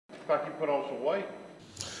like you put on some weight.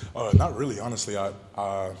 Not really, honestly. I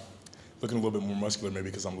looking a little bit more muscular maybe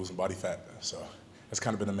because I'm losing body fat. So that's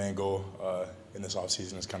kind of been the main goal in this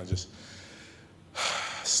offseason, is kind of just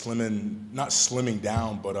not slimming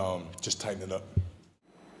down, but just tightening up.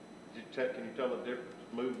 Can you tell the difference,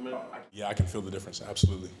 movement? Yeah, I can feel the difference,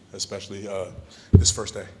 absolutely, especially this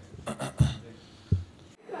first day. You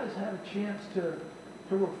guys had a chance to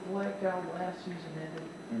reflect how last season ended.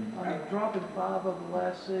 I mean, dropping 5 of the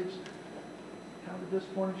last 6, kind of a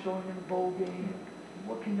disappointing showing in the bowl game.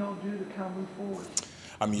 What can y'all do to kind of move forward?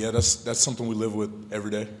 I mean, yeah, that's something we live with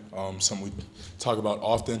every day. Something we talk about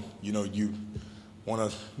often. You know, you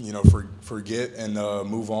want to, forget and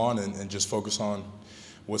move on and just focus on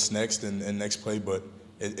what's next and next play. But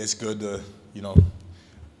it's good to,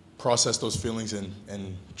 process those feelings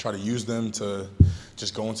and try to use them to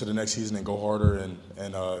just go into the next season and go harder and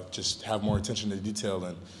just have more attention to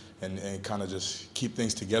detail and kind of just keep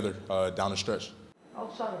things together down the stretch.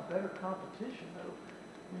 Outside of better competition, though,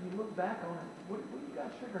 when you look back on it, what do you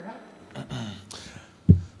guys figure out?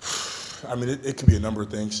 I mean, it could be a number of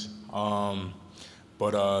things.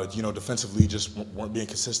 But defensively, just weren't being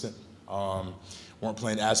consistent. Weren't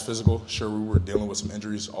playing as physical. Sure, we were dealing with some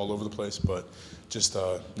injuries all over the place, but just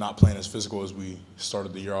not playing as physical as we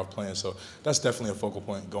started the year off playing. So that's definitely a focal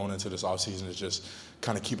point going into this offseason, is just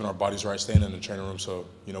kind of keeping our bodies right, staying in the training room so,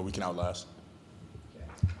 we can outlast.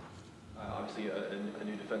 Obviously, a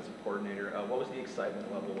new defensive coordinator. What was the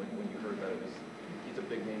excitement level when you heard that he's a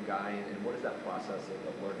big name guy, and what is that process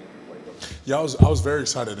of learning the playbook? Yeah, I was very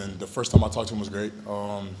excited, and the first time I talked to him was great.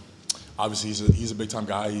 Obviously, he's a big time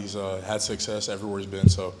guy. He's had success everywhere he's been,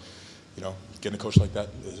 so getting a coach like that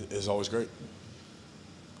is always great.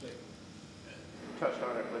 You touched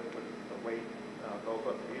on it with the weight goal,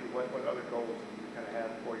 but for you, what other goals do you kind of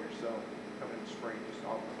have for yourself coming in spring, just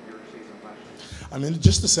off of your season last year? I mean,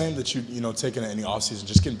 just the same that you taking any off season,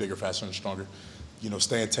 just getting bigger, faster, and stronger.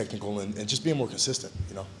 Staying technical and just being more consistent.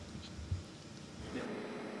 Yeah.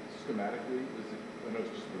 Schematically, I know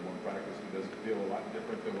it's just been one practice, but does it feel a lot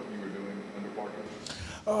different than what you were doing under Parker?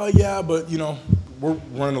 Yeah, but we're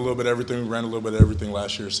running a little bit of everything. We ran a little bit of everything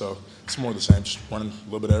last year, so it's more of the same, just running a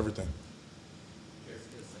little bit of everything.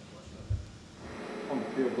 On the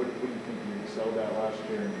field, what do you think you excelled at last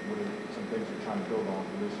year, and what are some things you're trying to build on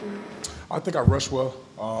for this year? I think I rushed well.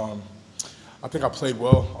 I think I played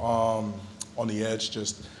well on the edge.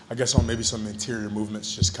 Just, I guess, on maybe some interior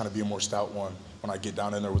movements, just kind of be a more stout one when I get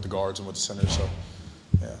down in there with the guards and with the center. So,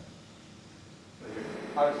 yeah.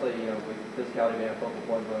 Obviously, with physicality being a focal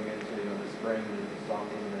point going into the spring and the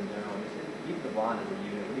soft season in general, keep the bond as a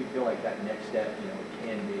unit. What do you feel like that next step,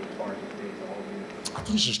 can be as far as it takes the whole unit? I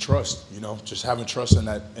think it's just trust. Just having trust in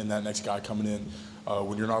that next guy coming in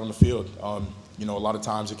when you're not on the field. A lot of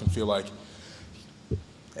times it can feel like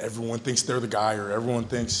everyone thinks they're the guy, or everyone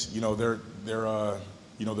thinks they're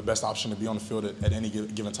the best option to be on the field at any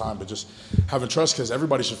given time. But just having trust, because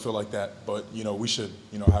everybody should feel like that. But we should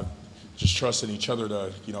have just trust in each other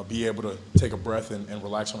to be able to take a breath and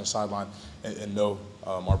relax on the sideline and know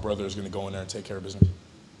our brother is going to go in there and take care of business. Do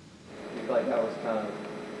you feel like that was kind of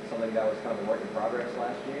something that was kind of a work in progress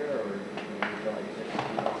last year, or do you feel like it's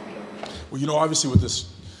just Well, obviously with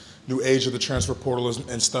this new age of the transfer portal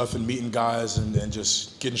and stuff, and meeting guys and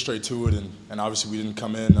just getting straight to it, and obviously we didn't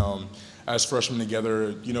come in as freshmen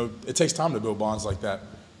together. It takes time to build bonds like that,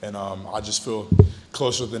 and I just feel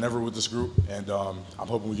closer than ever with this group, and I'm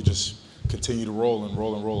hoping we can just continue to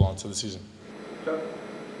roll on to the season.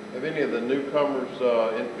 Have any of the newcomers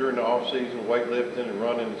during the off-season, weightlifting and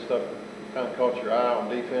running and stuff, kind of caught your eye on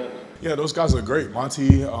defense? Yeah, those guys look great.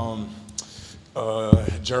 Monty,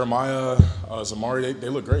 Jeremiah, Zamari, they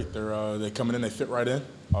look great. They coming in, they fit right in.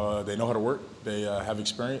 They know how to work. They have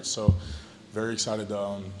experience. So very excited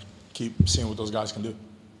to keep seeing what those guys can do.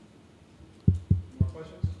 More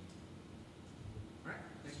questions? All right,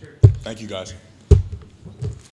 thanks, Jared. Thank you, guys.